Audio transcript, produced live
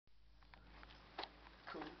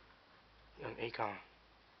Akon.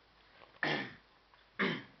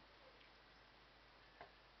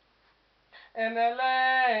 In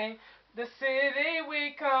LA, the city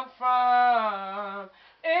we come from.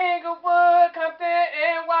 Inglewood, Compton,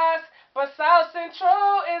 and Watts, but South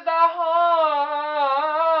Central is our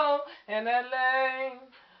home. In LA,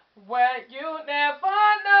 where you never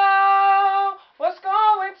know what's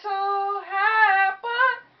going to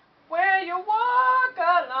happen when you walk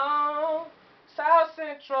alone. South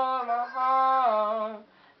Central, our home,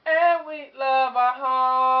 and we love our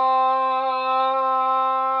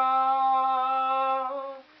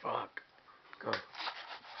home. Fuck. Go.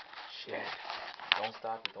 Shit. Don't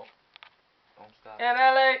stop it. Don't stop In it.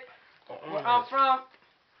 LA, where I'm from,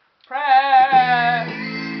 Pratt.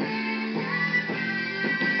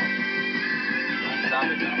 Don't stop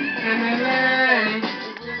it now. In LA,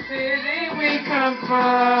 the city we come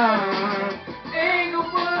from.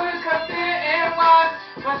 Inglewood, Compton, and Watts,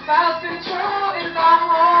 but South Central is our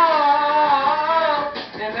home.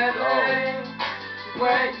 In LA,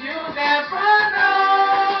 where you never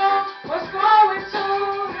know what's going to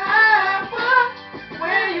happen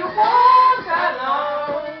when you walk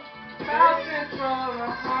alone. South Central,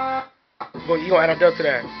 You gonna add a dub to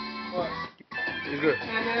that. what? It's good. In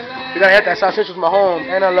LA, You gotta hit that South Central's my home,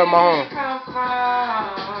 and I love my home.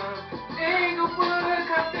 Inglewood,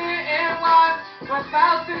 Compton, and Watts, but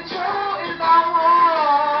South Central is our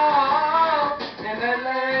home. In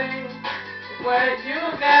LA, where you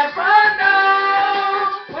never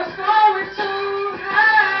know what's going to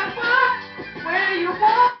happen when you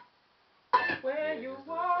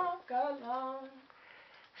walk alone.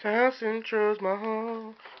 South Central's my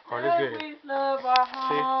home. Alright, let's get it. We love our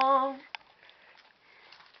home.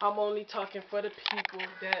 I'm only talking for the people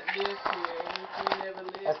that live here. If you never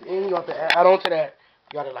live At the here. end, you have to add on to that.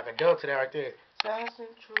 You got to like a dub to that right there. South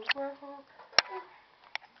Central's my home.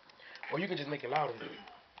 Or you can just make it louder.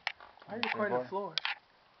 Why are you recording the floor?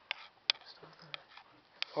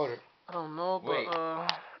 Hold it. I don't know, but Wait. mm.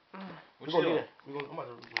 What We're you gonna do doing? that. I'm about to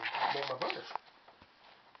mold my brothers.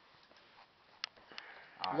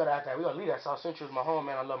 You Alright. gotta act that. We gotta leave that South Central's my home,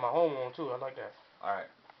 man. I love my home on too. I like that. Alright.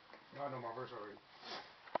 Y'all know my verse already.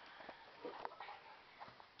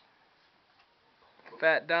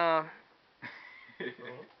 Fat Dom.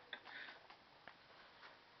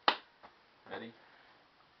 Ready?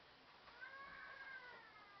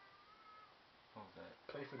 What was that?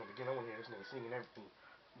 Play for me to get on here. This nigga singing everything.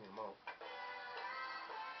 Me and Mo.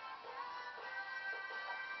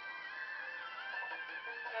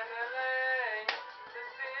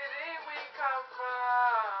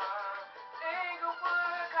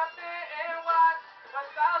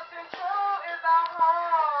 South Central is our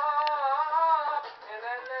home. In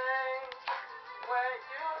LA, where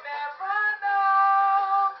you never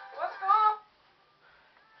know what's going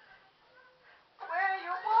when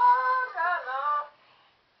you walk alone.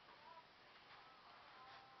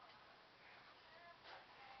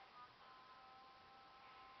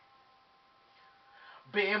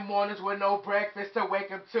 Been mornings with no breakfast to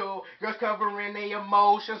wake up to. Girls covering their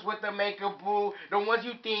emotions with the makeup boo. The ones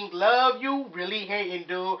you think love you really hating,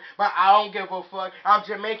 dude. But I don't give a fuck. I'm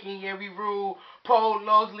Jamaican, yeah, we rule.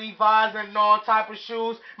 Polos, Levi's, and all type of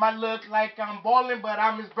shoes. Might look like I'm ballin', but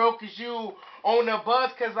I'm as broke as you. On the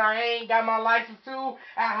bus, cause I ain't got my license too.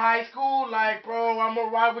 At high school, like, bro, I'ma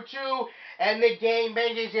ride with you. And the gang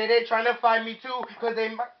bangers, yeah, they tryna fight me too. Cause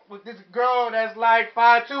they with this girl that's like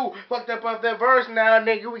 5'2". Fucked up the verse now,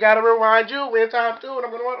 nigga. We gotta rewind you in time too. And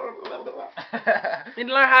I'm gonna. You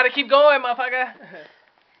learn how to keep going, motherfucker.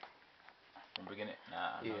 From beginning?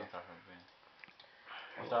 Nah, Yeah. no, start from beginning.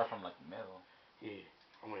 We'll start from like the middle. Yeah,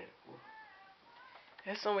 I went.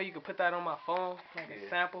 There's some way you could put that on my phone, like Yeah. a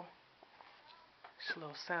sample. Just a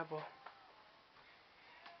little sample.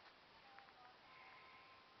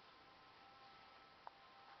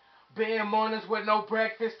 Been mornings with no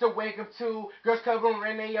breakfast to wake up to. Girls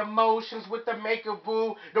covering their emotions with the makeup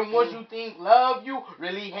boo. The ones you think love you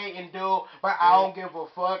really hating, dude. But I don't give a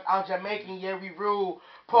fuck. I'm Jamaican, yeah, we rule.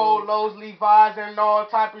 Polos, Levi's, and all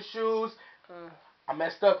type of shoes. I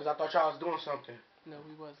messed up because I thought y'all was doing something. No,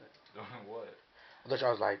 we wasn't. Doing what? I thought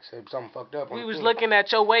y'all was like something fucked up. We was looking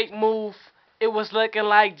at your weight move. It was looking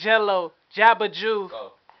like Jello, Jabba Jew.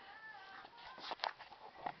 Go.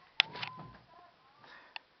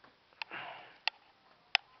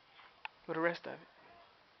 For the rest of it.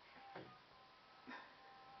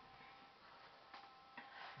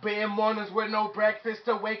 Been mornings with no breakfast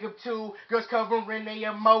to wake up to. Girls covering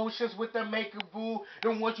their emotions with the makeup boo.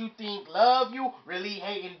 The ones you think love you really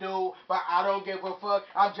hating, dude. But I don't give a fuck.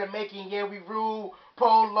 I'm Jamaican, yeah, we rule.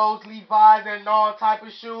 Polos, Levi's, and all type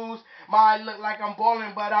of shoes. Might look like I'm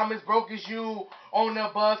ballin', but I'm as broke as you. On the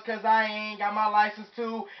bus, cause I ain't got my license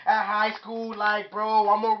too. At high school, like, bro,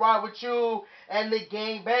 I'ma ride with you. And the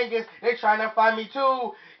gang bangers, they tryna find me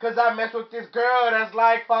too. Cause I mess with this girl that's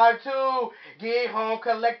like 5'2". Get home,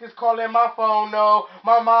 collectors calling my phone, no.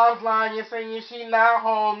 My mom's lying, saying she not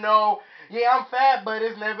home, no. Yeah, I'm fat, but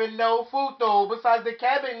it's never no food though. Besides the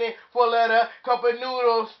cabinet full of the cup of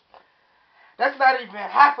noodles. That's not even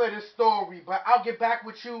half of the story, but I'll get back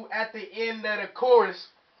with you at the end of the chorus.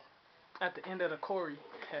 At the end of the Corey.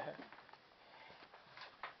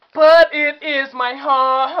 But it is my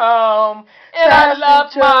home, and I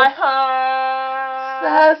love my home.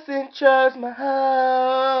 Sass and trust my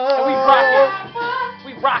home. And we rockin'.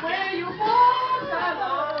 We rockin'.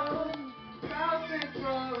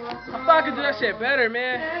 I thought I could do that shit better,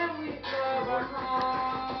 man.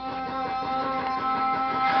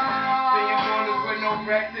 No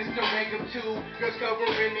breakfast to wake up to. Girls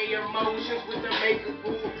covering their emotions with the makeup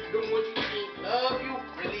boo. Doing what you think love you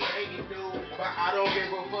really ain't do. But I don't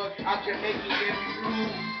give a fuck. I'm just making every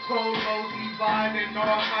groove. Polos, Levi's, and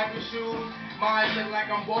all type of shoes. Mine look like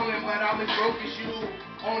I'm ballin', but I'm as broke as you.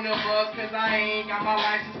 On the bus, cause I ain't got my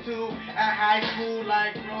license too. At high school,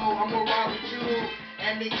 like bro, I'ma ride with you.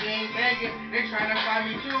 And the gang bangers, they tryna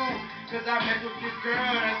find me too. Cause I mess with this girl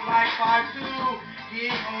that's like 5'2". Get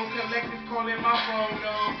home, collectors calling my phone,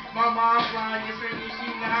 no. My mom's lying, saying she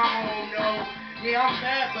not home, no. Yeah, I'm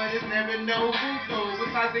fat, but it's never no food though.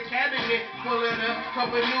 Besides the cabinet full of the cup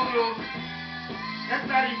of noodles. That's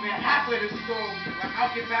not even half of the story. Like,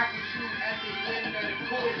 I'll get back with you at the end of the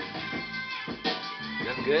chorus.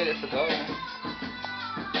 That's good. That's a go, man.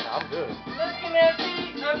 I'm good. Looking at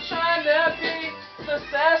me, I'm trying to be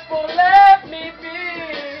successful. Let me be.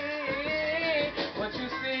 What you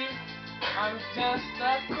see, I'm just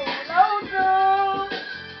a cool old dude.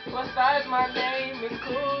 Besides, my name is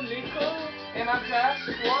Coolly Cool, and I just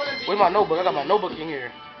wanna be. Where's my notebook? I got my notebook in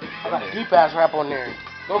here. I got a deep ass rap on there.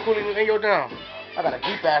 Go Coolly, in your down. I got a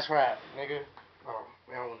deep ass rap, nigga. Oh,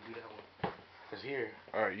 man, I don't want to do that one. It's here.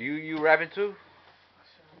 Alright, you rapping too?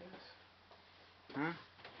 Hmm?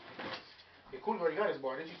 Yeah, Coolly already got his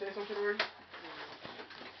bar. Did you say some shit already?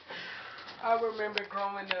 I remember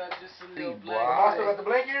growing up just a little B-Bwaii. black. I still got the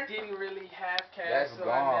blanket? Didn't really have cash, That's so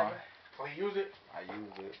gone. I never. Oh, he used it? I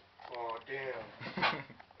used it. Oh, damn.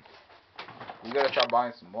 You gotta start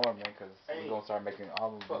buying some more, man, cause Hey. we're gonna start making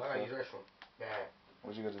albums. Fuck, I gotta and use stuff. the restroom. Bad.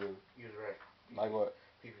 What you gonna do? Use the restroom. Like what?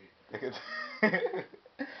 Pee-pee.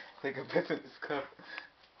 Take a piss in this cup.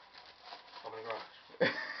 Oh my gosh.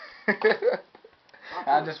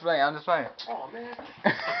 I'm just playing. Oh, man.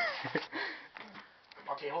 I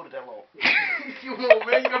can't hold it that long. Come on,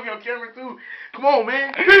 man. You gotta be on camera, too. Come on,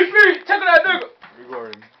 man. Tickle that nigga.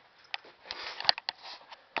 Recording.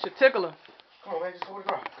 Should tickle him. Come on, man. Just hold it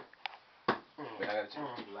across. Wait, I gotta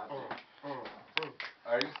check people out there.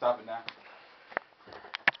 Alright, you can stop it now.